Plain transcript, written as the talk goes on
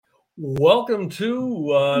Welcome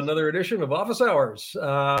to another edition of Office Hours.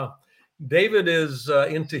 David is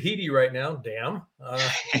in Tahiti right now. Damn.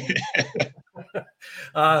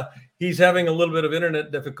 He's having a little bit of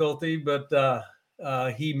internet difficulty, but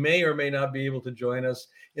he may or may not be able to join us.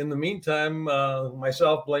 In the meantime,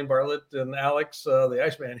 myself, Blaine Bartlett, and Alex, the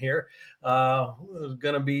Iceman here, is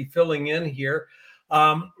going to be filling in here.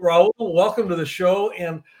 Raoul, welcome to the show.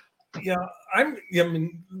 And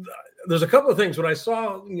there's a couple of things. When I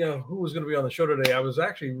saw, who was going to be on the show today, I was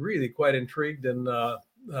actually really quite intrigued and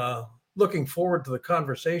looking forward to the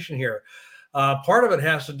conversation here. Part of it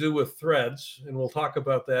has to do with threads, and we'll talk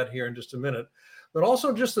about that here in just a minute, but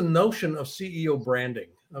also just the notion of CEO branding.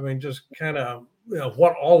 I mean, just kind of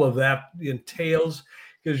what all of that entails,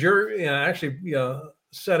 because you're actually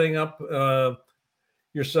setting up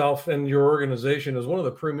yourself and your organization as one of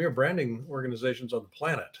the premier branding organizations on the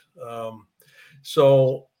planet.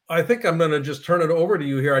 So I think I'm going to just turn it over to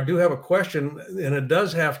you here. I do have a question, and it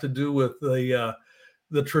does have to do with the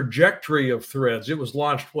trajectory of Threads. It was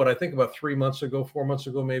launched, I think about 4 months ago,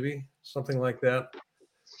 maybe something like that.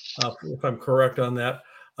 If I'm correct on that,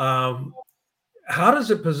 how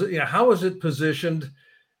is it positioned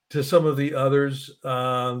to some of the others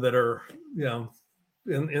that are,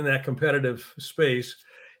 in that competitive space?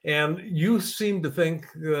 And you seem to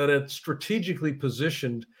think that it's strategically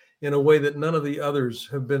positioned in a way that none of the others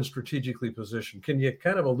have been strategically positioned. Can you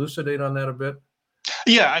kind of elucidate on that a bit?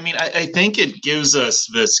 Yeah, I mean, I think it gives us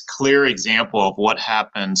this clear example of what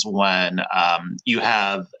happens when you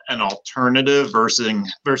have an alternative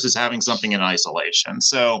versus having something in isolation.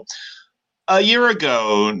 So a year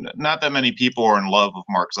ago, not that many people were in love with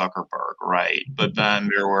Mark Zuckerberg, right? But then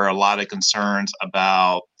there were a lot of concerns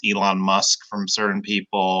about Elon Musk from certain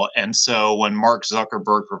people. And so when Mark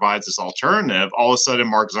Zuckerberg provides this alternative, all of a sudden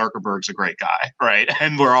Mark Zuckerberg's a great guy, right?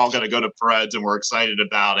 And we're all going to go to Threads and we're excited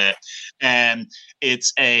about it. And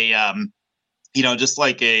it's just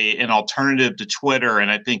like an alternative to Twitter.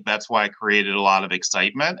 And I think that's why it created a lot of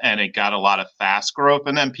excitement and it got a lot of fast growth.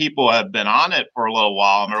 And then people have been on it for a little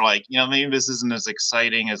while and they're like, maybe this isn't as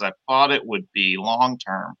exciting as I thought it would be long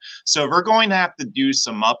term. So we're going to have to do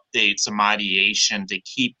some updates, some ideation to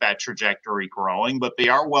keep that trajectory growing. But they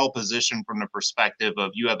are well positioned from the perspective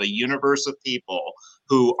of you have a universe of people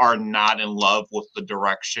who are not in love with the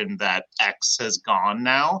direction that X has gone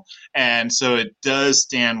now. And so it does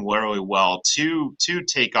stand really well to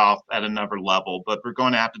take off at another level, but we're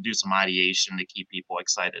going to have to do some ideation to keep people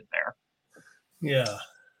excited there. Yeah.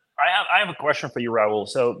 I have a question for you, Raoul.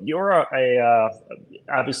 So you're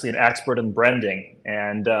obviously an expert in branding.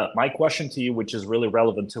 And my question to you, which is really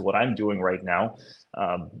relevant to what I'm doing right now,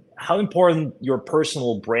 how important your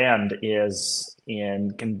personal brand is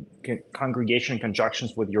in congregation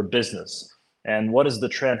conjunctions with your business, and what is the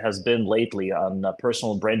trend has been lately on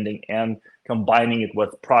personal branding and combining it with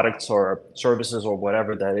products or services or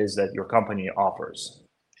whatever that is that your company offers?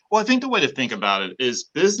 Well, I think the way to think about it is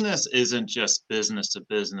business isn't just business to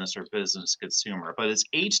business or business to consumer, but it's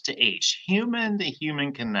H to H, human to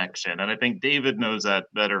human connection. And I think David knows that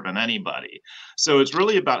better than anybody. So it's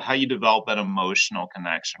really about how you develop that emotional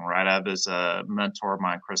connection, right? I have this mentor of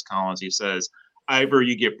mine, Chris Collins, he says, either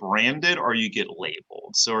you get branded or you get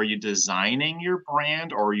labeled. So are you designing your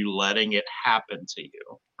brand or are you letting it happen to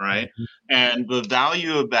you, right? Mm-hmm. And the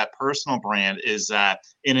value of that personal brand is that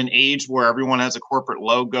in an age where everyone has a corporate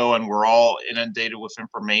logo and we're all inundated with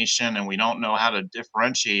information and we don't know how to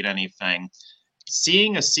differentiate anything,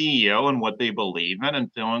 seeing a CEO and what they believe in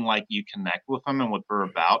and feeling like you connect with them and what they're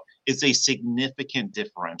about is a significant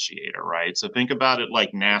differentiator, right? So think about it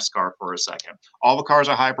like NASCAR for a second. All the cars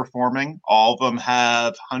are high performing. All of them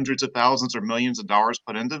have hundreds of thousands or millions of dollars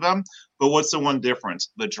put into them. But what's the one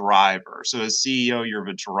difference? The driver. So as CEO, you're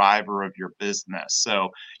the driver of your business. So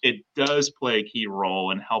it does play a key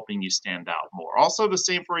role in helping you stand out more. Also the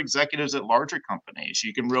same for executives at larger companies.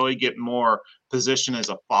 You can really get more position as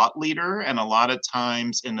a thought leader. And a lot of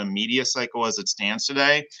times in the media cycle as it stands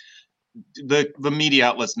today, the media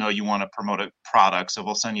outlets know you want to promote a product, so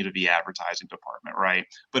they'll send you to the advertising department, right?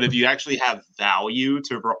 But if you actually have value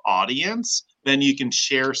to your audience, then you can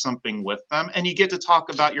share something with them and you get to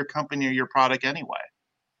talk about your company or your product anyway.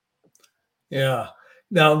 Yeah.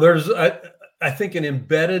 Now there's, I think an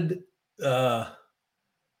embedded,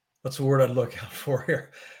 what's the word I'd look out for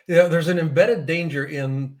here? Yeah, there's an embedded danger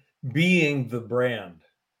in being the brand.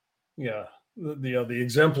 Yeah. The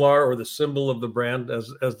exemplar or the symbol of the brand as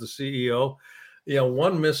the CEO,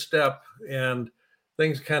 one misstep and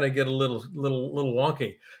things kind of get a little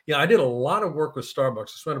wonky. I did a lot of work with Starbucks.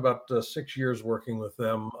 I spent about 6 years working with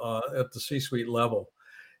them at the C-suite level,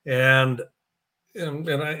 and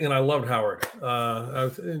and I loved Howard.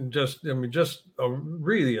 Just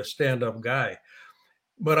really a stand-up guy.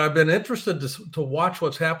 But I've been interested to watch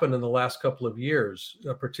what's happened in the last couple of years,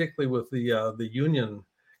 particularly with the union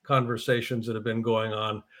conversations that have been going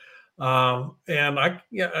on. And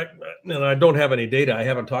I don't have any data. I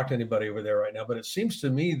haven't talked to anybody over there right now, but it seems to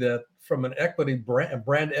me that from an equity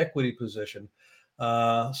brand equity position,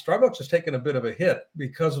 Starbucks has taken a bit of a hit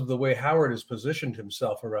because of the way Howard has positioned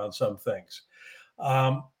himself around some things.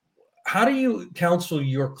 How do you counsel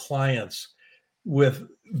your clients with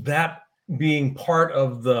that being part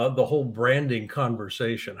of the whole branding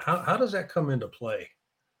conversation? How does that come into play?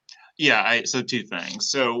 Yeah, so two things.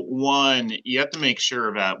 So one, you have to make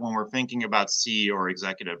sure that when we're thinking about CEO or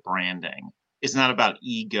executive branding, it's not about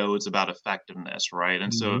ego, it's about effectiveness, right?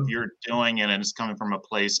 And so if Mhm. you're doing it and it's coming from a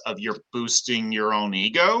place of you're boosting your own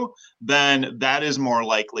ego, then that is more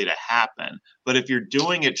likely to happen. But if you're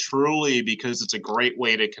doing it truly because it's a great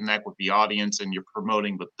way to connect with the audience and you're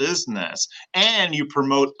promoting the business and you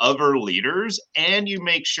promote other leaders and you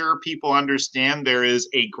make sure people understand there is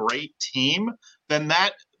a great team, then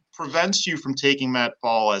that prevents you from taking that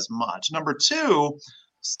fall as much. Number two,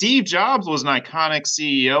 Steve Jobs was an iconic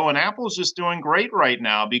CEO, and Apple's just doing great right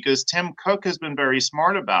now because Tim Cook has been very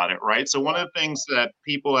smart about it, right? So, one of the things that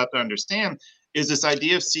people have to understand is this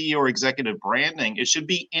idea of CEO or executive branding. It should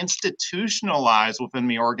be institutionalized within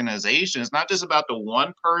the organization. It's not just about the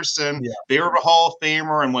one person, Yeah. they're a Hall of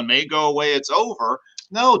Famer, and when they go away, it's over.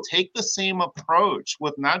 No, take the same approach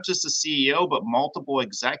with not just a CEO, but multiple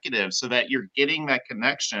executives so that you're getting that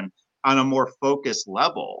connection on a more focused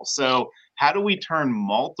level. So, how do we turn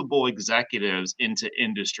multiple executives into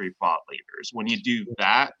industry thought leaders? When you do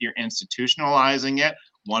that, you're institutionalizing it.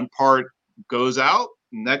 One part goes out,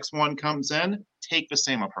 next one comes in. Take the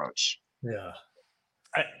same approach. Yeah.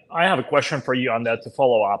 I have a question for you on that to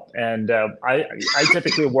follow up. And I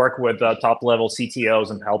typically work with top level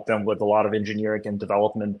CTOs and help them with a lot of engineering and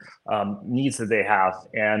development needs that they have.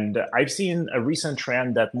 And I've seen a recent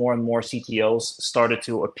trend that more and more CTOs started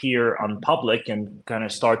to appear on public and kind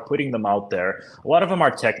of start putting them out there. A lot of them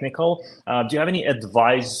are technical. Do you have any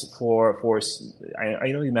advice for I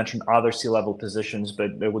know you mentioned other C-level positions,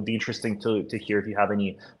 but it would be interesting to hear if you have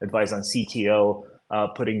any advice on CTO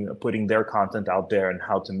putting their content out there and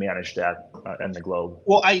how to manage that in the globe?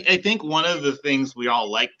 Well, I think one of the things we all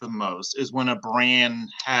like the most is when a brand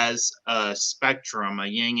has a spectrum, a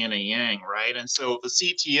yin and a yang, right? And so if a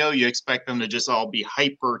CTO, you expect them to just all be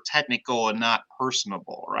hyper technical and not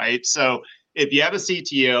personable, right? So if you have a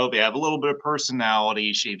CTO, they have a little bit of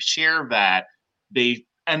personality, they share that, they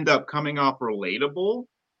end up coming off relatable.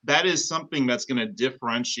 That is something that's going to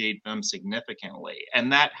differentiate them significantly.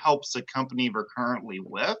 And that helps the company we're currently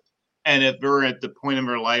with. And if we're at the point in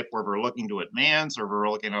our life where we're looking to advance or we're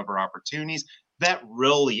looking over opportunities, that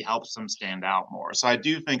really helps them stand out more. So I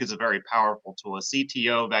do think it's a very powerful tool. A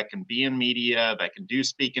CTO that can be in media, that can do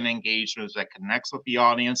speaking engagements, that connects with the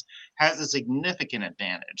audience, has a significant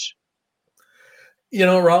advantage.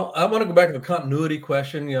 Raoul, I want to go back to the continuity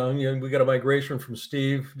question. We got a migration from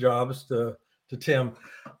Steve Jobs to Tim.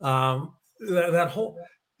 That whole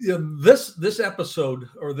this episode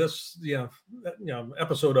or this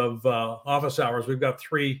episode of Office Hours. We've got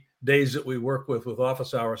 3 days that we work with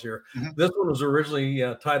Office Hours here. Mm-hmm. This one was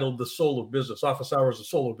originally titled "The Soul of Business." Office Hours, the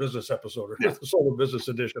Soul of Business episode, or the Soul of Business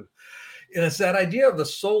edition. And it's that idea of the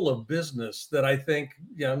soul of business that I think,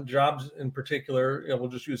 Jobs in particular, we'll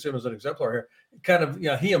just use him as an exemplar here, kind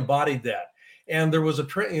of, he embodied that. And there was a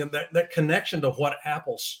that connection to what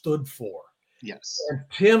Apple stood for. Yes. And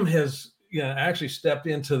Tim has actually stepped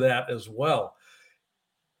into that as well.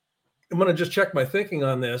 I'm going to just check my thinking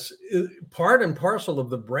on this. Part and parcel of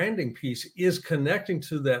the branding piece is connecting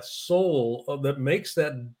to that soul that makes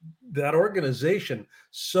that organization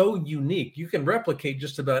so unique. You can replicate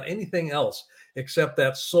just about anything else except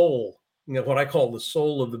that soul, what I call the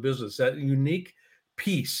soul of the business, that unique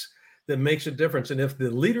piece that makes a difference. And if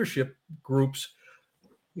the leadership groups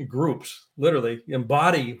literally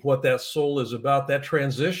embody what that soul is about, that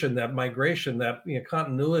transition, that migration, that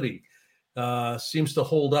continuity, seems to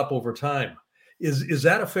hold up over time. Is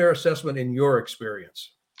that a fair assessment in your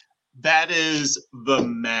experience? That is the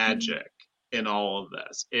magic in all of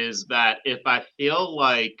this, is that if I feel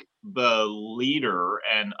like the leader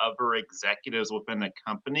and other executives within the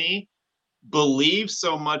company believe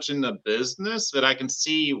so much in the business that I can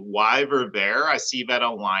see why they're there. I see that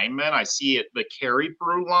alignment. I see it, the carry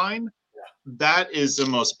through line. That is the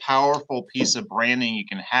most powerful piece of branding you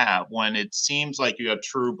can have when it seems like you have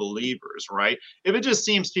true believers, right? If it just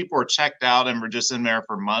seems people are checked out and we're just in there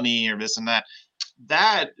for money or this and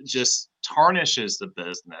that just tarnishes the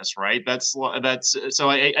business, right? That's so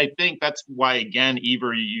I think that's why, again,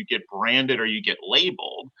 either you get branded or you get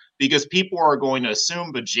labeled, because people are going to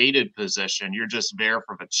assume the jaded position, you're just there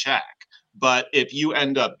for the check. But if you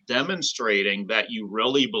end up demonstrating that you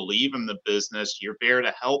really believe in the business, you're there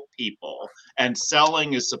to help people, and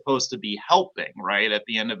selling is supposed to be helping, right, at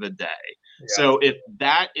the end of the day. Yeah. So if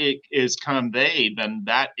that is conveyed, then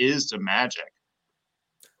that is the magic.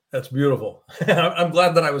 That's beautiful. I'm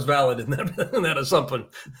glad that I was valid in that assumption.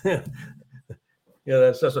 Yeah,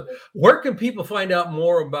 that's where can people find out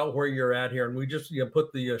more about where you're at here? And we just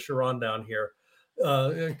put the Sharon down here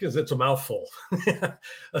because it's a mouthful.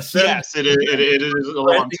 Yes, it is a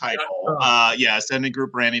long title. Yeah,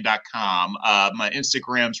 ascendinggroupbranding.com. My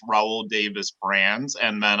Instagram's Raoul Davis Brands,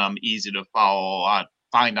 and then I'm easy to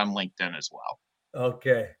find on LinkedIn as well.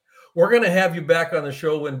 Okay. We're going to have you back on the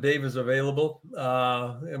show when Dave is available.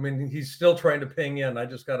 I mean, he's still trying to ping in. I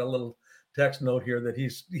just got a little text note here that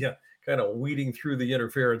he's kind of weeding through the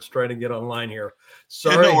interference trying to get online here.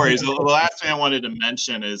 Sorry. No worries. The last thing I wanted to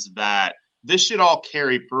mention is that this should all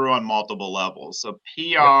carry through on multiple levels. So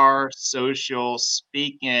PR, social,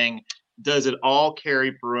 speaking, does it all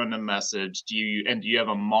carry through in the message? Do you have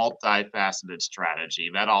a multifaceted strategy?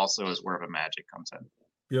 That also is where the magic comes in.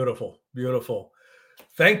 Beautiful, beautiful.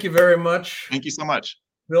 Thank you very much. Thank you so much.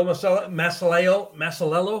 Bill Masiello.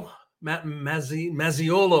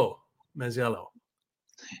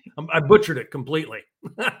 I butchered it completely.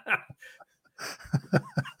 I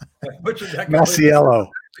butchered that completely. Masiello.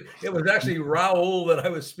 It was actually Raoul that I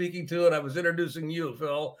was speaking to, and I was introducing you,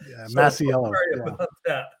 Phil. Yeah, so Masiello. Sorry about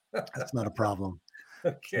that. That's not a problem.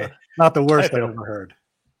 Okay. Not the worst I've ever heard.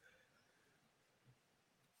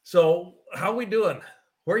 So how we doing?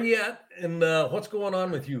 Where you at? And what's going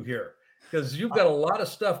on with you here? Because you've got a lot of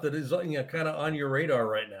stuff that is kind of on your radar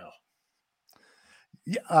right now.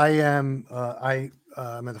 Yeah, I am.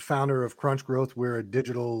 I'm the founder of Crunch Growth. We're a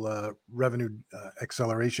digital revenue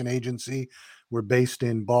acceleration agency. We're based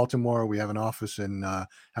in Baltimore. We have an office in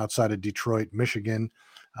outside of Detroit, Michigan,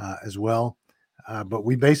 as well. But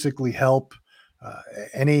we basically help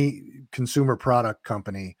any consumer product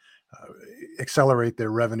company accelerate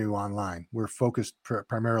their revenue online. We're focused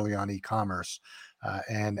primarily on e-commerce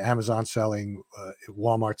and Amazon selling,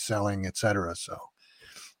 Walmart selling, etc. So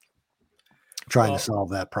trying to solve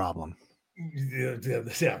that problem. Yeah,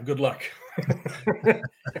 good luck.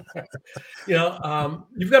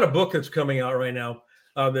 You've got a book that's coming out right now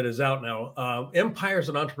that is out now. Empires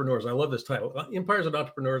and Entrepreneurs. I love this title. Empires and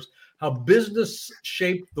Entrepreneurs, How Business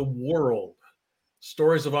Shaped the World.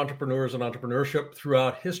 Stories of entrepreneurs and entrepreneurship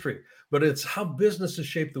throughout history. But it's how business has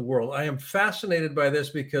shaped the world. I am fascinated by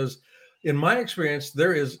this because in my experience,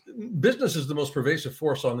 business is the most pervasive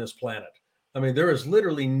force on this planet. I mean, there is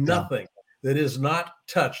literally nothing that is not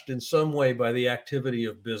touched in some way by the activity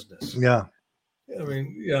of business. Yeah.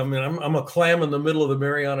 I'm a clam in the middle of the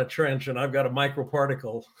Mariana Trench, and I've got a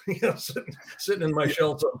microparticle sitting in my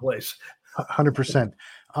shell someplace. 100%.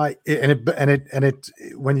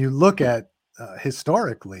 When you look at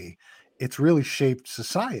historically, it's really shaped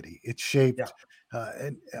society. It's shaped.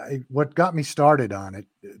 What got me started on it,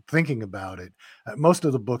 thinking about it, most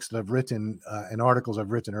of the books that I've written and articles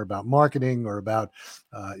I've written are about marketing or about,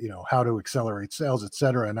 how to accelerate sales, et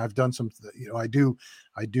cetera. And I've done some, I do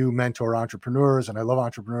mentor entrepreneurs, and I love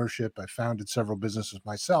entrepreneurship. I founded several businesses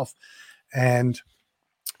myself. And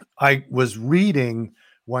I was reading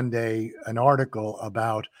one day an article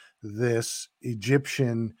about this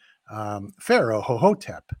Egyptian pharaoh,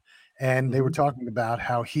 Hohotep. And they were talking about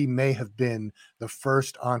how he may have been the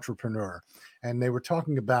first entrepreneur. And they were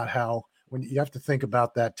talking about how when you have to think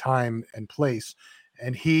about that time and place,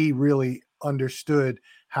 and he really understood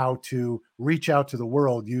how to reach out to the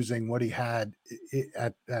world using what he had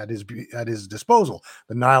at his disposal,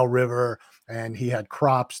 the Nile River, and he had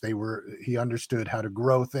crops. He understood how to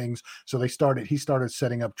grow things. So he started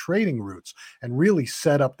setting up trading routes and really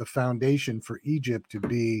set up the foundation for Egypt to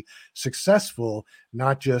be successful,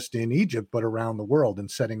 not just in Egypt, but around the world, and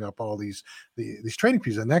setting up all these trading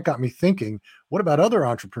pieces. And that got me thinking, what about other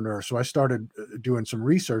entrepreneurs? So I started doing some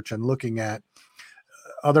research and looking at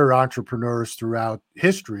other entrepreneurs throughout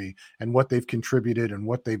history and what they've contributed and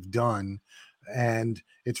what they've done. And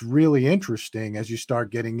it's really interesting as you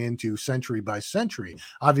start getting into century by century.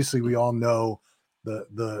 Obviously, we all know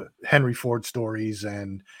the Henry Ford stories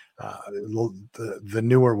and the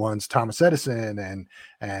newer ones, Thomas Edison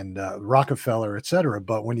and Rockefeller, et cetera.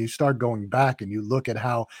 But when you start going back and you look at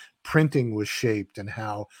how printing was shaped and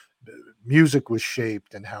how music was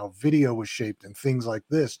shaped and how video was shaped and things like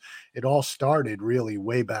this. It all started really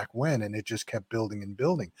way back when, and it just kept building and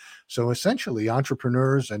building. So essentially,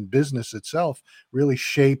 entrepreneurs and business itself really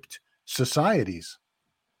shaped societies.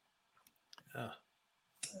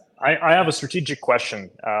 I have a strategic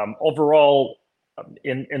question. Overall,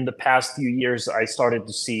 in the past few years, I started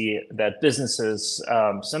to see that businesses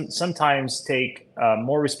sometimes take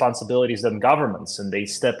more responsibilities than governments, and they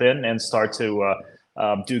step in and start to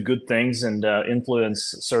do good things and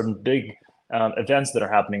influence certain big events that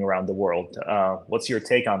are happening around the world. What's your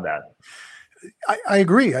take on that? I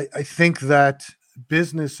agree. I think that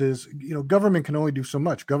businesses, government can only do so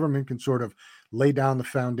much. Government can sort of lay down the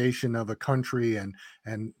foundation of a country and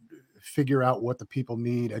figure out what the people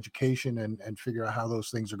need, education, and figure out how those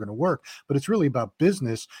things are going to work. But it's really about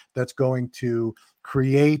business that's going to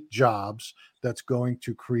create jobs, that's going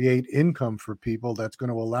to create income for people, that's going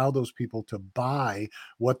to allow those people to buy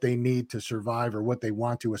what they need to survive or what they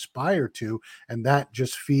want to aspire to. And that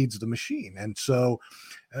just feeds the machine. And so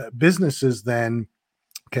businesses then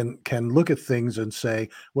can look at things and say,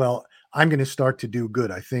 well, I'm going to start to do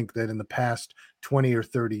good. I think that in the past 20 or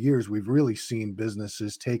 30 years, we've really seen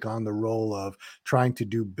businesses take on the role of trying to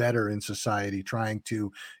do better in society, trying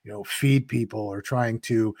to, feed people, or trying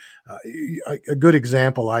to, a good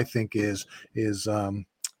example, I think, is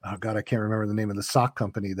oh God, I can't remember the name of the sock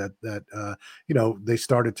company that they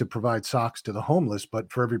started to provide socks to the homeless,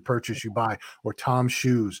 but for every purchase you buy, or Tom's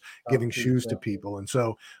Shoes, giving shoes to people. And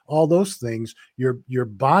so all those things, you're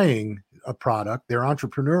buying a product, they're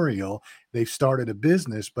entrepreneurial, they've started a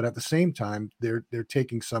business, but at the same time, they're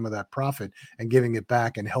taking some of that profit and giving it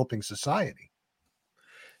back and helping society.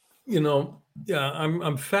 Yeah,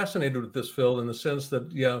 I'm fascinated with this, Phil, in the sense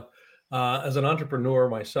that, as an entrepreneur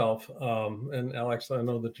myself, and Alex, I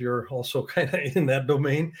know that you're also kind of in that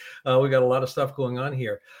domain. We got a lot of stuff going on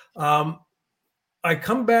here. I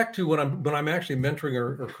come back to when I'm actually mentoring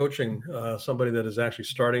or coaching somebody that is actually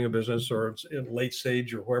starting a business, or it's in late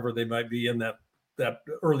stage, or wherever they might be in that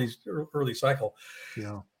early cycle.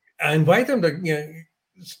 Yeah, I invite them to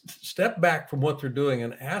step back from what they're doing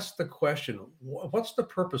and ask the question, what's the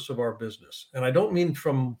purpose of our business? And I don't mean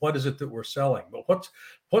from what is it that we're selling, but what's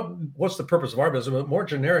the purpose of our business? But more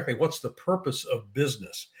generically, what's the purpose of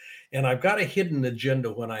business? And I've got a hidden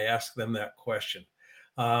agenda when I ask them that question.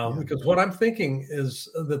 Because what I'm thinking is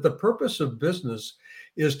that the purpose of business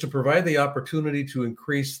is to provide the opportunity to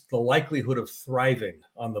increase the likelihood of thriving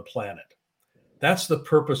on the planet. That's the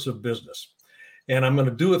purpose of business. And I'm going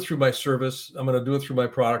to do it through my service. I'm going to do it through my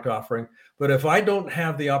product offering. But if I don't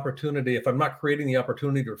have the opportunity, if I'm not creating the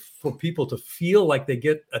opportunity for people to feel like they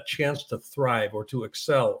get a chance to thrive or to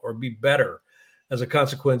excel or be better as a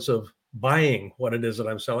consequence of buying what it is that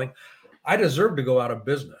I'm selling, I deserve to go out of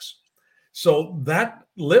business. So that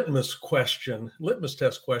litmus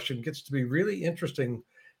test question gets to be really interesting.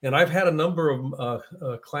 And I've had a number of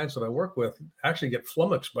clients that I work with actually get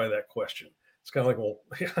flummoxed by that question. It's kind of like, well,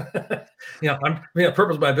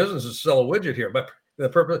 purpose of my business is to sell a widget here, but the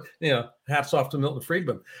purpose, hats off to Milton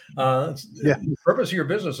Friedman. The purpose of your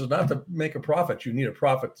business is not to make a profit. You need a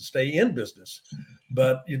profit to stay in business,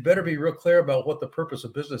 but you'd better be real clear about what the purpose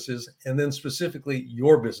of business is, and then specifically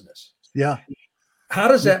your business. Yeah. How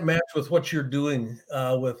does that match with what you're doing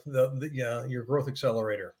with your growth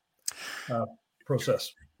accelerator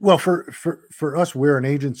process? Well, for us, we're an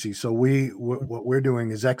agency, so what we're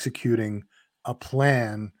doing is executing a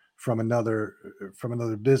plan from another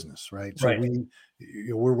business, right? So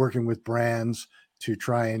we're working with brands to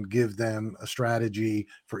try and give them a strategy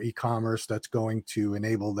for e-commerce that's going to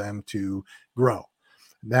enable them to grow.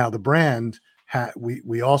 Now, the brand,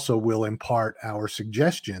 we also will impart our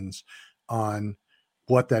suggestions on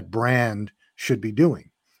what that brand should be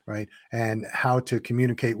doing, right? And how to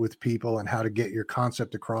communicate with people and how to get your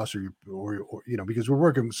concept across, or because we're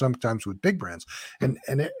working sometimes with big brands, and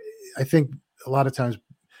I think a lot of times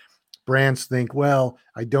brands think, well,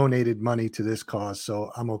 I donated money to this cause,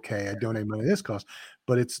 so I'm okay. I donate money to this cause,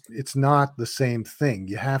 but it's not the same thing.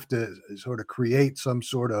 You have to sort of create some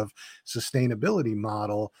sort of sustainability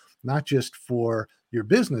model, not just for your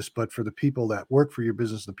business, but for the people that work for your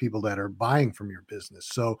business, the people that are buying from your business.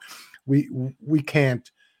 So we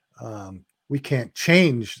can't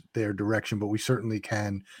change their direction, but we certainly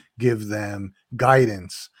can give them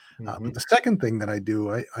guidance. But the second thing that I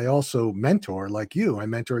do, I also mentor, like you. I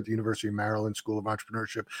mentor at the University of Maryland School of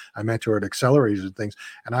Entrepreneurship. I mentor at accelerators and things,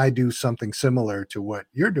 and I do something similar to what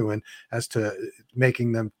you're doing as to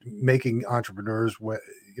making entrepreneurs,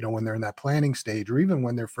 when they're in that planning stage, or even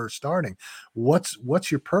when they're first starting. What's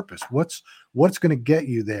your purpose? What's going to get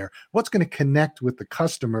you there? What's going to connect with the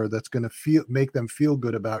customer that's going to make them feel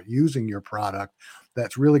good about using your product,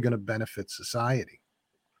 that's really going to benefit society,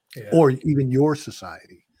 or even your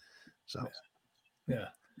society. So yeah.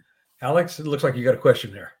 Alex, it looks like you got a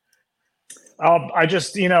question there. I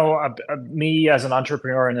just, me as an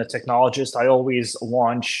entrepreneur and a technologist, I always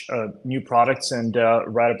launch new products, and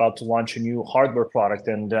right about to launch a new hardware product.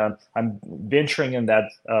 And I'm venturing in that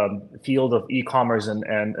field of e-commerce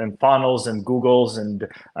and funnels and Googles and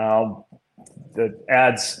the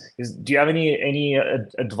ads. Do you have any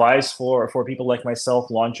advice for people like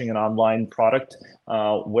myself launching an online product,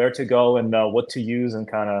 where to go and what to use, and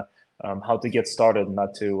kind of how to get started and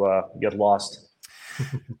not to get lost?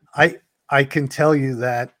 I can tell you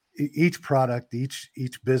that each product, each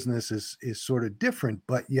business is sort of different,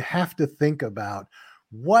 but you have to think about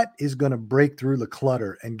what is going to break through the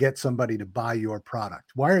clutter and get somebody to buy your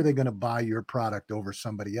product. Why are they going to buy your product over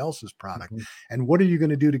somebody else's product? Mm-hmm. And what are you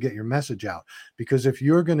going to do to get your message out? Because if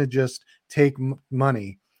you're going to just take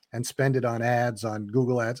money and spend it on ads, on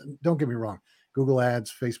Google ads, don't get me wrong, Google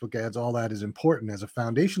ads, Facebook ads, all that is important as a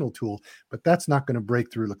foundational tool, but that's not going to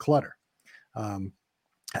break through the clutter.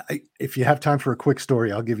 If you have time for a quick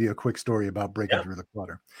story, I'll give you a quick story about breaking through the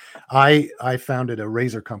clutter. I founded a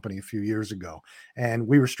razor company a few years ago, and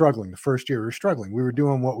we were struggling. The first year we were struggling. We were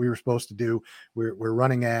doing what we were supposed to do. We're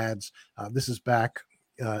running ads. This is back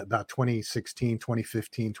about 2016,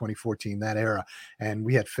 2015, 2014, that era. And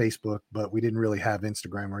we had Facebook, but we didn't really have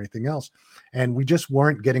Instagram or anything else. And we just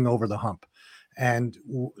weren't getting over the hump. And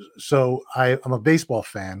so I'm a baseball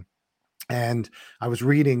fan, and I was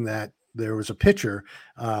reading that there was a pitcher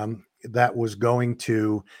that was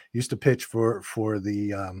used to pitch for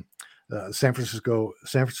the San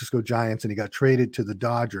Francisco Giants, and he got traded to the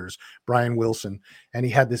Dodgers, Brian Wilson, and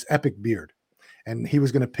he had this epic beard, and he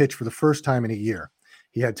was going to pitch for the first time in a year.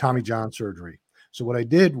 He had Tommy John surgery. So what I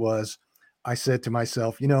did was I said to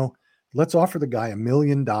myself, let's offer the guy $1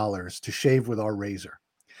 million to shave with our razor.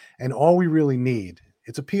 And all we really need,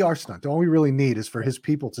 it's a PR stunt. All we really need is for his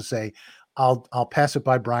people to say, I'll pass it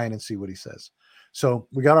by Brian and see what he says. So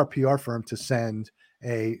we got our PR firm to send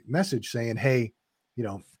a message saying, hey,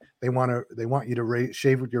 they want you to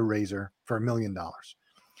shave with your razor for $1 million.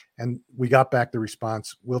 And we got back the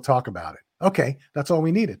response, we'll talk about it. Okay, that's all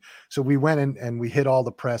we needed. So we went in and we hit all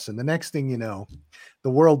the press. And the next thing you know, the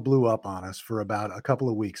world blew up on us for about a couple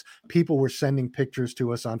of weeks. People were sending pictures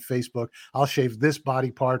to us on Facebook. I'll shave this body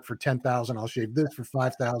part for $10,000. I'll shave this for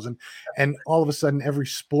 $5,000. And all of a sudden, every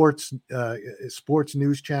sports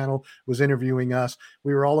news channel was interviewing us.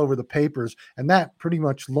 We were all over the papers, and that pretty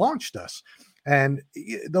much launched us. And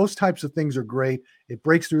those types of things are great. It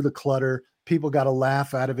breaks through the clutter. People got a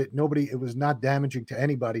laugh out of it. It was not damaging to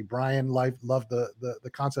anybody. Brian loved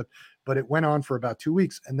the concept, but it went on for about 2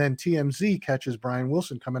 weeks. And then TMZ catches Brian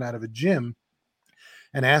Wilson coming out of a gym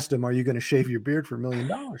and asked him, are you going to shave your beard for $1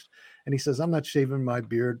 million? And he says, I'm not shaving my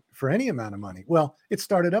beard for any amount of money. Well, it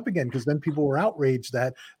started up again, because then people were outraged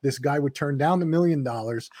that this guy would turn down the $1 million,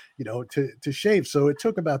 to shave. So it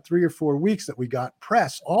took about 3 or 4 weeks that we got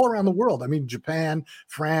press all around the world. I mean, Japan,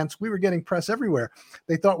 France, we were getting press everywhere.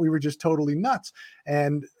 They thought we were just totally nuts.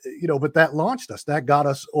 And, but that launched us. That got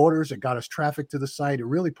us orders. It got us traffic to the site. It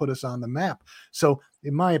really put us on the map. So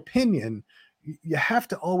in my opinion, you have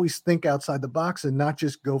to always think outside the box and not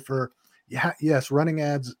just go for, yes, running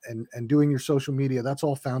ads and doing your social media. That's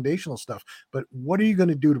all foundational stuff. But what are you going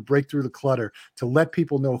to do to break through the clutter, to let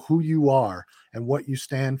people know who you are and what you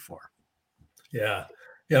stand for? Yeah.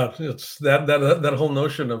 It's that whole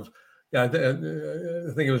notion of, I think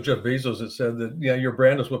it was Jeff Bezos that said that, your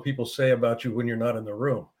brand is what people say about you when you're not in the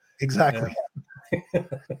room. Exactly.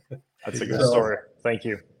 That's a good story. Thank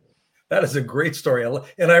you. That is a great story.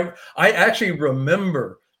 And I actually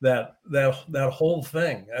remember that whole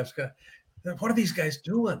thing. I was going, what are these guys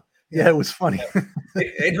doing? Yeah, it was funny.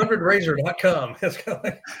 800razor.com.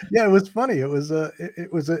 Yeah, it was funny. It was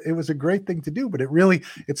a great thing to do, but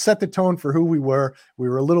it set the tone for who we were. We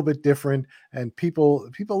were a little bit different, and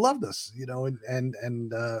people loved us, and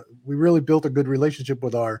we really built a good relationship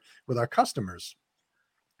with our customers.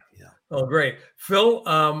 Yeah. Oh, great. Phil,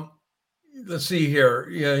 let's see here.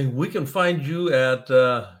 Yeah, we can find you at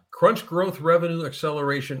Crunch Growth Revenue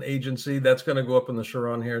Acceleration Agency. That's going to go up in the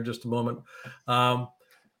Sharon here in just a moment.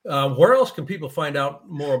 Where else can people find out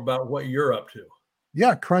more about what you're up to?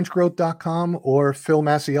 Yeah, crunchgrowth.com or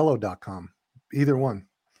philmasiello.com. Either one.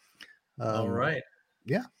 All right.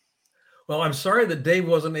 Yeah. Well, I'm sorry that Dave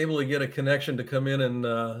wasn't able to get a connection to come in and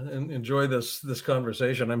enjoy this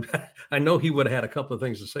conversation. I know he would have had a couple of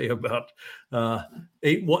things to say about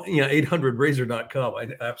 800razor.com. I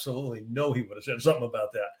absolutely know he would have said something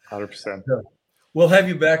about that. 100%. So we'll have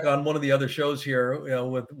you back on one of the other shows here,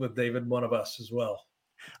 with David, one of us as well.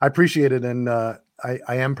 I appreciate it, and I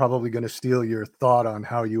am probably going to steal your thought on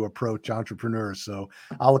how you approach entrepreneurs. So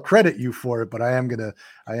I'll credit you for it, but I am gonna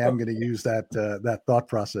use that thought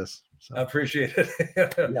process. So, I appreciate it.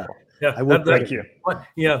 Yeah, I will. Thank you.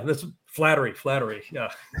 Yeah, that's flattery. Yeah,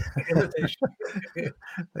 invitation.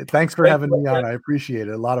 Thanks for having me on. I appreciate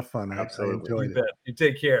it. A lot of fun. Absolutely. I enjoyed You bet. You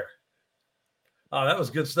take care. Oh, that was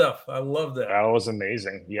good stuff. I love that. That was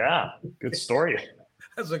amazing. Yeah, good story.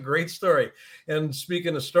 That's a great story. And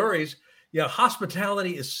speaking of stories,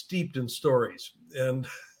 hospitality is steeped in stories. And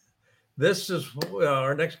this is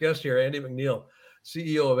our next guest here, Andy McNeil,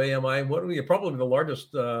 CEO of AMI, probably the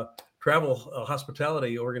largest travel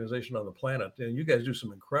hospitality organization on the planet. And you guys do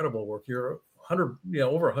some incredible work. You're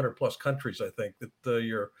over 100 plus countries, I think, that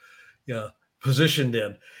you're positioned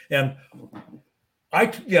in. And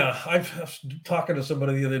I was talking to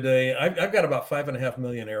somebody the other day. I've got about 5.5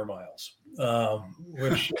 million air miles,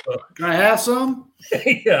 which can I have some?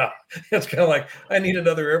 Yeah, it's kind of like I need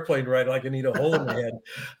another airplane ride, like I need a hole in my head.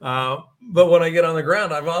 But when I get on the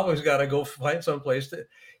ground, I've always got to go find some place to.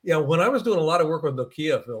 When I was doing a lot of work with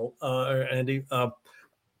Nokia, Phil, Andy, I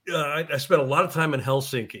spent a lot of time in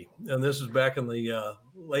Helsinki, and this is back in the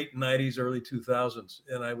late '90s, early 2000s,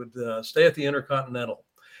 and I would stay at the Intercontinental,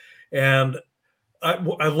 and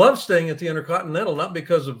I love staying at the Intercontinental, not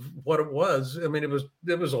because of what it was. I mean, it was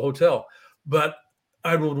a hotel, but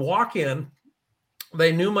I would walk in.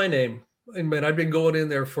 They knew my name. I mean, I'd been going in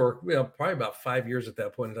there for probably about 5 years at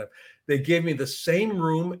that point in time. They gave me the same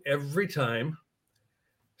room every time.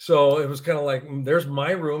 So it was kind of like, there's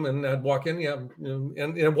my room, and I'd walk in, and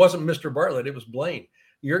it wasn't Mr. Bartlett, it was Blaine.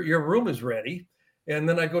 Your room is ready. And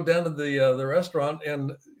then I go down to the restaurant,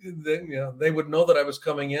 and they would know that I was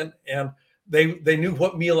coming in, and they knew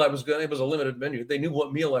what meal I was going. It was a limited menu. They knew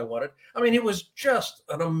what meal I wanted. I mean, it was just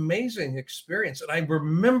an amazing experience, and I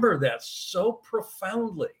remember that so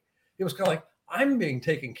profoundly. It was kind of like, I'm being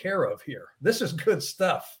taken care of here. This is good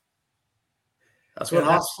stuff. That's what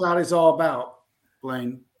hospitality is all about,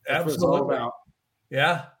 Blaine. That's Absolutely. what it's all about.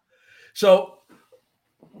 Yeah. So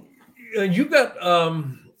you got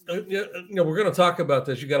we're going to talk about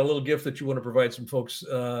this. You got a little gift that you want to provide some folks,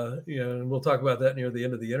 and we'll talk about that near the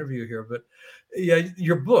end of the interview here. But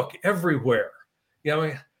your book, Everywhere. I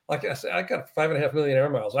mean, like I said, I got 5.5 million air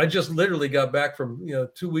miles. I just literally got back from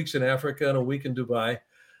 2 weeks in Africa and a week in Dubai.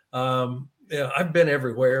 I've been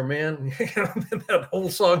everywhere, man. That whole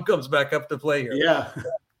song comes back up to play here. Yeah.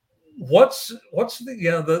 What's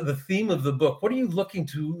the theme of the book? What are you looking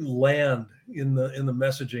to land in the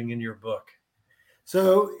messaging in your book?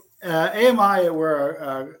 So AMI,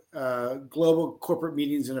 we're a global corporate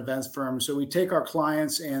meetings and events firm. So we take our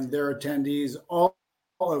clients and their attendees all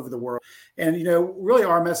over the world. And, really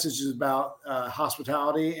our message is about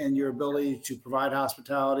hospitality and your ability to provide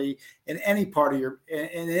hospitality in any part of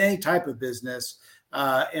in any type of business,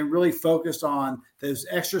 and really focused on those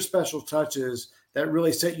extra special touches that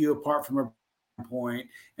really set you apart from a point.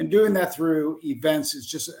 And doing that through events is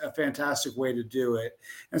just a fantastic way to do it.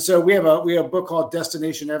 And so we have a book called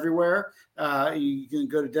Destination Everywhere. You can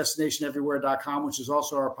go to destinationeverywhere.com, which is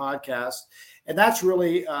also our podcast. And that's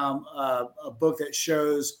really a book that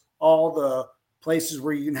shows all the places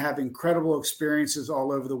where you can have incredible experiences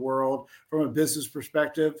all over the world from a business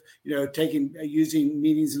perspective, using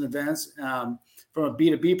meetings and events from a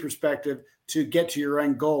B2B perspective to get to your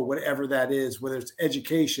end goal, whatever that is, whether it's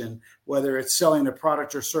education, whether it's selling a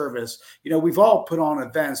product or service. We've all put on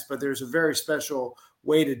events, but there's a very special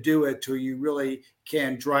way to do it to you really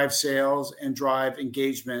can drive sales and drive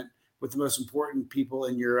engagement with the most important people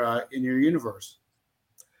in your universe.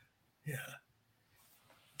 Yeah.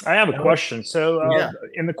 I have a question. So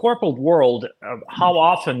in the corporate world, how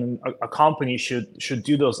often a company should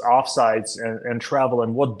do those offsites and travel,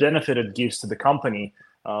 and what benefit it gives to the company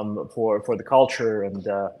for the culture and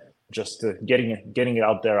just getting it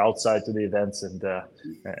out there outside to the events and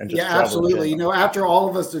just absolutely. After all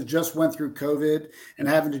of us that just went through COVID and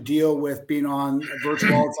having to deal with being on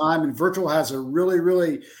virtual all the time, and virtual has a really,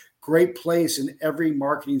 really great place in every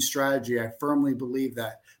marketing strategy. I firmly believe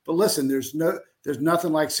that. But listen, there's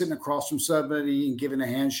nothing like sitting across from somebody and giving a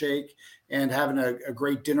handshake and having a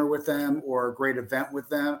great dinner with them or a great event with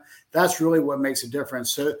them. That's really what makes a difference.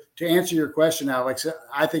 So to answer your question, Alex,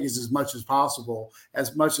 I think it's as much as possible,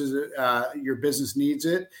 as much as your business needs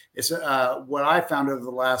it. It's what I found over the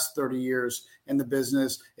last 30 years in the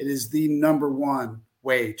business. It is the number one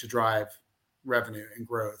way to drive revenue and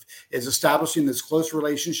growth, is establishing those close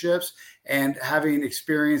relationships and having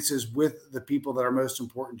experiences with the people that are most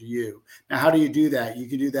important to you. Now, how do you do that? You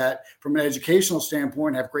can do that from an educational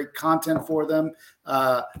standpoint, have great content for them,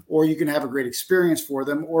 or you can have a great experience for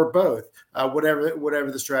them, or both,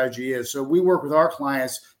 whatever the strategy is. So we work with our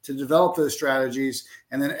clients to develop those strategies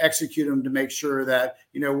and then execute them to make sure that,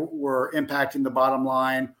 we're impacting the bottom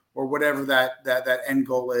line or whatever that end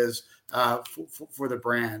goal is for the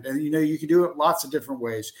brand. And, you can do it lots of different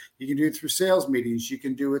ways. You can do it through sales meetings. You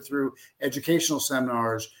can do it through educational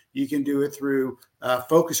seminars. You can do it through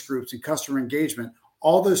focus groups and customer engagement.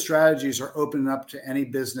 All those strategies are open up to any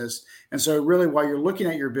business. And so really, while you're looking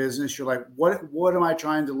at your business, you're like, what am I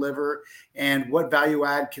trying to deliver, and what value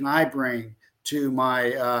add can I bring to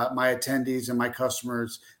my attendees and my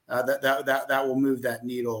customers that will move that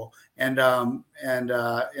needle, and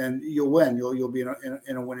you'll win. You'll be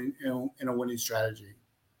in a winning strategy.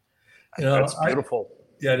 That's beautiful.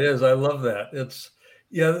 Yeah, it is. I love that. It's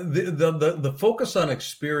the focus on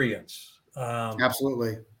experience.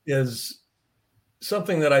 Absolutely is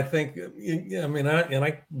something that I think. I mean,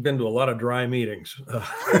 I've been to a lot of dry meetings.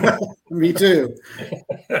 Me too.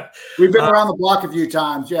 We've been around the block a few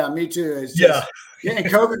times. Yeah, me too. It's just, and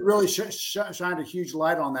COVID really shined a huge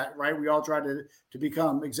light on that, right? We all try to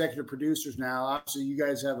become executive producers now. Obviously, you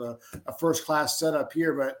guys have a first-class setup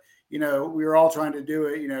here, but we were all trying to do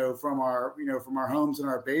it, from our homes and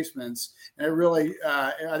our basements. And it really,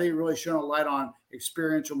 I think it really shone a light on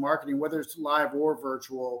experiential marketing, whether it's live or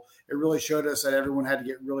virtual. It really showed us that everyone had to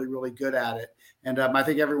get really, really good at it. And I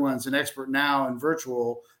think everyone's an expert now in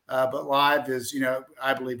virtual, but live is,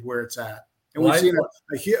 I believe, where it's at. And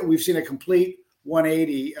we've seen a complete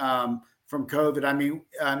 180 from COVID. I mean,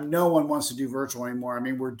 no one wants to do virtual anymore. I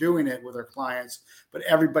mean, we're doing it with our clients, but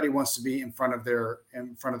everybody wants to be in front of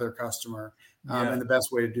their customer. And the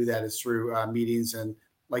best way to do that is through meetings and,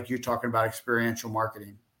 like you're talking about, experiential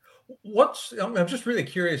marketing. I'm just really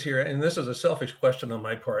curious here, and this is a selfish question on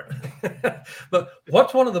my part, but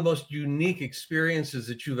what's one of the most unique experiences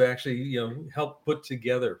that you've actually, helped put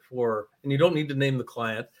together for, and you don't need to name the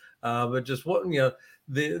client, but just what,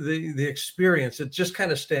 the experience, it just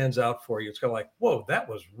kind of stands out for you. It's kind of like, whoa, that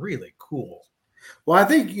was really cool. Well, I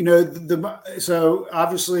think, so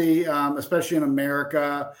obviously, especially in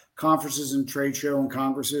America, conferences and trade show and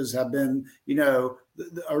congresses have been,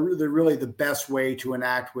 they're really the best way to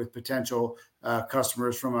enact with potential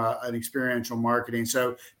customers from an experiential marketing.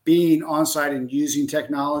 So being on site and using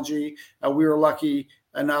technology, we were lucky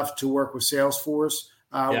enough to work with Salesforce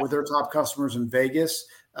with their top customers in Vegas.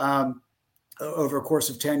 Over a course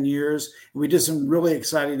of 10 years. We did some really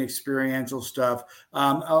exciting experiential stuff.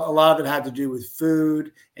 A lot of it had to do with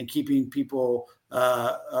food and keeping people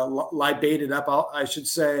libated up, I should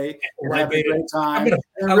say, and having a great time.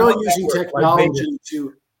 And really using technology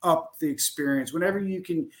to up the experience. Whenever you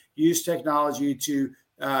can use technology to,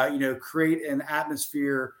 create an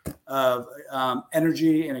atmosphere of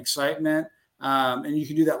energy and excitement, and you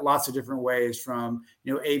can do that lots of different ways, from,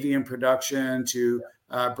 AV production to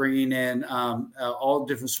bringing in all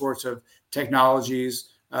different sorts of technologies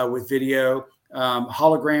with video,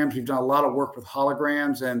 holograms. We've done a lot of work with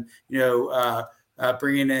holograms, and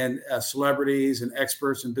bringing in celebrities and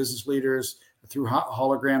experts and business leaders through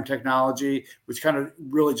hologram technology, which kind of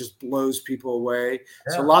really just blows people away.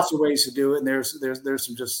 Yeah. So lots of ways to do it, and there's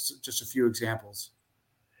some just a few examples.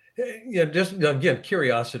 Yeah, just again,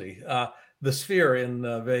 curiosity. The Sphere in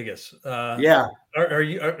Vegas. Are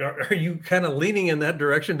you kind of leaning in that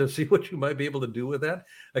direction to see what you might be able to do with that?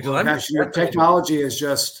 Technology is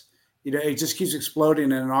just, it just keeps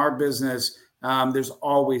exploding. And in our business, there's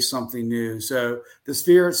always something new. So the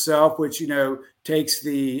Sphere itself, which, takes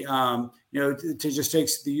the,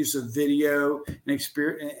 takes the use of video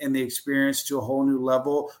and the experience to a whole new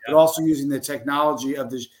level, but also using the technology of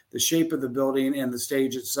the shape of the building and the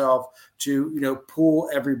stage itself to, pull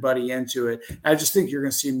everybody into it. I just think you're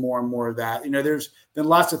going to see more and more of that. There's been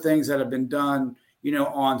lots of things that have been done,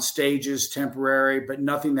 on stages, temporary, but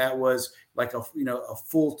nothing that was like a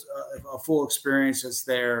full experience that's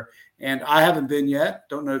there. And I haven't been yet.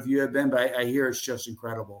 Don't know if you have been, but I hear it's just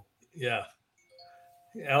incredible. Yeah.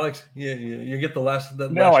 Alex, you get the last.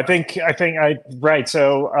 No, I think right.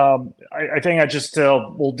 So I think I just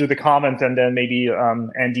will do the comment, and then maybe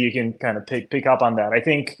Andy, you can kind of pick up on that. I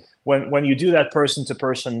think when you do that person to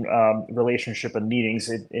person relationship and meetings,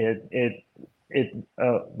 it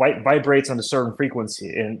vibrates on a certain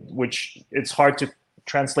frequency, in which it's hard to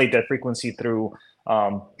translate that frequency through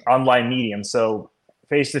online medium. So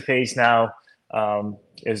face to face now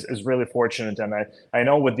is really fortunate, and I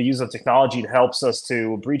know with the use of technology, it helps us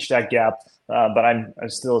to breach that gap. But I'm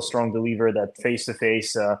still a strong believer that face to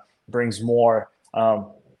face brings more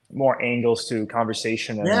angles to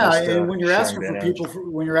conversation. And Yeah, just, and when you're asking for energy.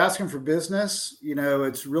 when you're asking for business,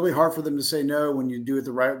 it's really hard for them to say no when you do it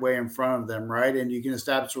the right way in front of them, right? And you can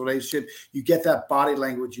establish a relationship. You get that body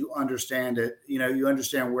language. You understand it. You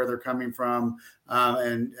understand where they're coming from,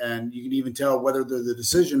 and you can even tell whether they're the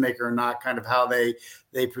decision maker or not, kind of how they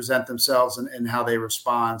present themselves and how they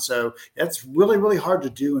respond. So that's really, really hard to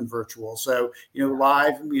do in virtual. So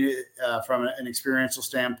live, from an experiential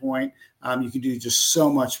standpoint, you can do just so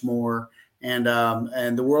much more. And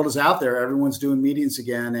the world is out there. Everyone's doing meetings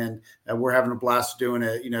again, and we're having a blast doing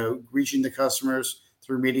it. Reaching the customers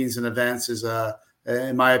through meetings and events is,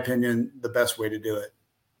 in my opinion, the best way to do it.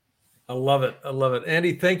 I love it.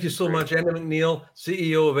 Andy, thank you so much. Andy McNeil,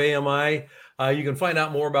 CEO of AMI. You can find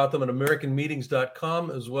out more about them at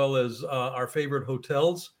AmericanMeetings.com, as well as our favorite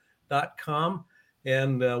hotels.com.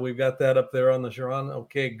 And we've got that up there on the Sharon.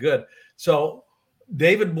 Okay, good. So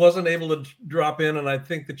David wasn't able to drop in, and I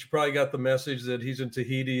think that you probably got the message that he's in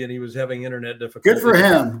Tahiti and he was having internet difficulties.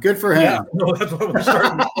 Good for him. Yeah, no, that's what we're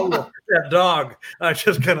starting to with that dog. I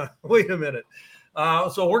just kind of, wait a minute.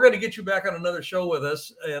 So we're going to get you back on another show with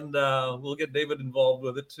us, and we'll get David involved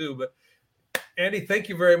with it too. But Andy, thank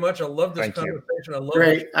you very much. I love this conversation. I love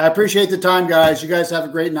Great. I appreciate the time, guys. You guys have a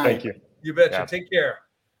great night. Thank you. You betcha. Yeah. Take care.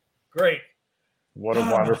 Great. What a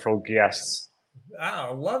wonderful guest.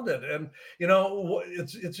 I loved it. And,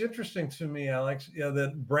 it's interesting to me, Alex,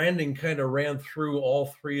 that branding kind of ran through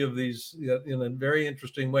all three of these in a very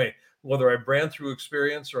interesting way. Whether I brand through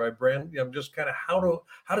experience or I brand, just kind of how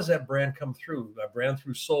does that brand come through? I brand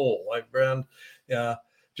through soul. I brand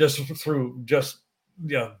just through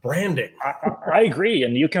branding. I agree.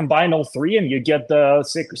 And you combine all three and you get the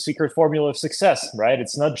secret formula of success, right?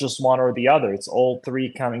 It's not just one or the other. It's all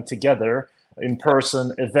three coming together. In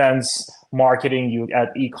person, events, marketing, you add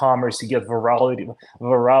e-commerce, you get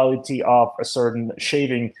virality of a certain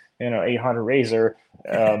shaving, 800 razor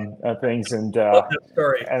things, and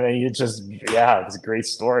then you just, it's a great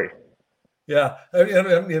story. Yeah,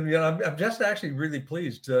 I'm just actually really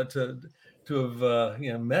pleased to have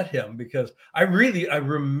met him, because I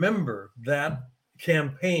remember that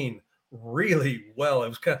campaign really well. It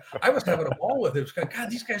was I was having a ball with it. It was God,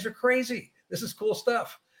 these guys are crazy. This is cool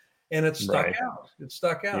stuff. And it stuck out. It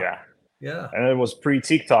stuck out. Yeah. And it was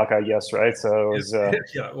pre-TikTok, I guess, right? So it was.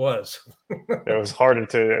 It was. It was harder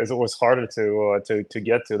to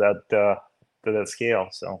get to that scale.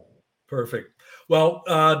 So perfect. Well,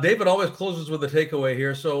 David always closes with a takeaway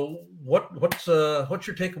here. So what's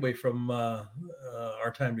your takeaway from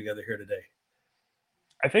our time together here today?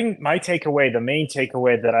 I think my takeaway, the main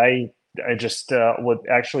takeaway that I just would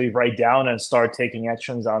actually write down and start taking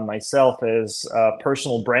actions on myself is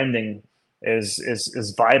personal branding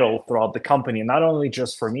is vital throughout the company, and not only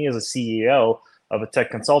just for me as a CEO of a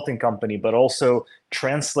tech consulting company, but also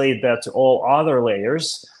translate that to all other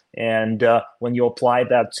layers. And when you apply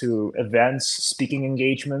that to events, speaking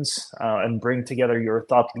engagements, and bring together your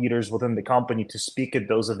thought leaders within the company to speak at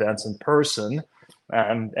those events in person,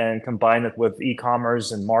 and combine it with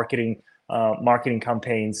e-commerce and marketing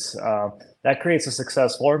campaigns, that creates a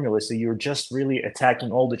success formula. So you're just really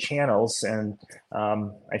attacking all the channels. And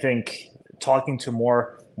I think talking to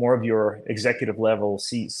more of your executive level,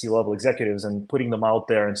 C-level executives, and putting them out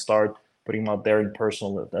there and start putting them out there in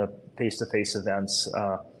personal face-to-face events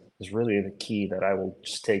is really the key that I will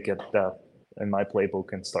just take it in my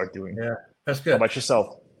playbook and start doing. Yeah, that's good. How about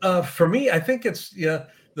yourself? For me, I think it's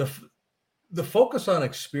the focus on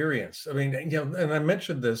experience. I mean, and I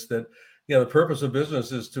mentioned this, that the purpose of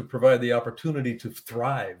business is to provide the opportunity to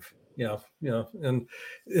thrive. And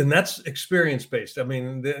that's experience based. I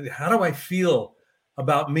mean, how do I feel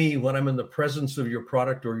about me when I'm in the presence of your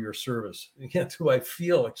product or your service? Do I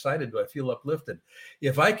feel excited? Do I feel uplifted?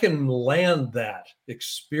 If I can land that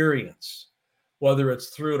experience, whether it's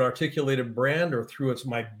through an articulated brand or through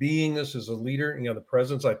my beingness as a leader, the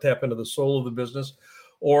presence, I tap into the soul of the business,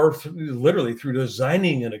 or literally through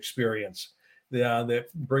designing an experience that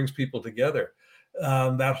brings people together.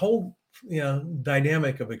 That whole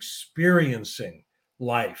dynamic of experiencing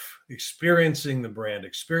life, experiencing the brand,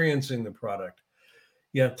 experiencing the product,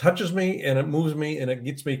 touches me and it moves me and it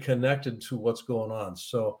gets me connected to what's going on.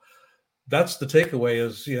 So that's the takeaway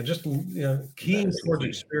is, just keen towards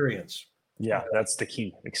experience. Yeah, that's the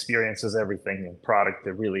key. Experience is everything. And product,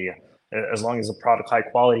 that really, as long as the product, high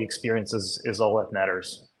quality experience is all that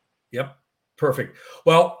matters. Yep. Perfect.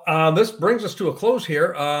 Well, this brings us to a close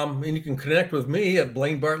here. And you can connect with me at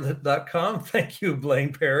blainebartlett.com. Thank you,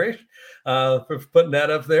 Blaine Parrish, for putting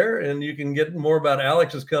that up there. And you can get more about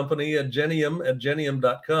Alex's company at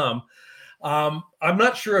genium.com. I'm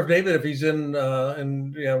not sure if David, if he's in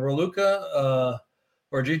Raluca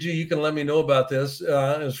or Gigi, you can let me know about this.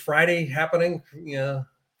 Is Friday happening? The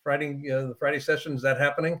Friday session, is that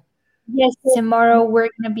happening? Yes, tomorrow we're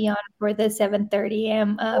going to be on for the 7:30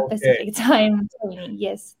 a.m. Pacific time.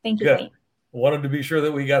 Yes, thank you, Blaine. Wanted to be sure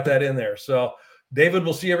that we got that in there. So, David,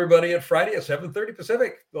 we'll see everybody at Friday at 7:30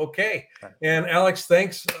 Pacific. Okay. And Alex,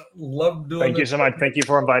 thanks. Love doing Thank you so much. Thank you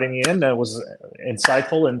for inviting me in. That was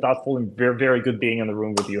insightful and thoughtful and very, very good being in the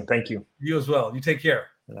room with you. Thank you. You as well. You take care.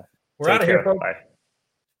 We're out of here, folks. Bye.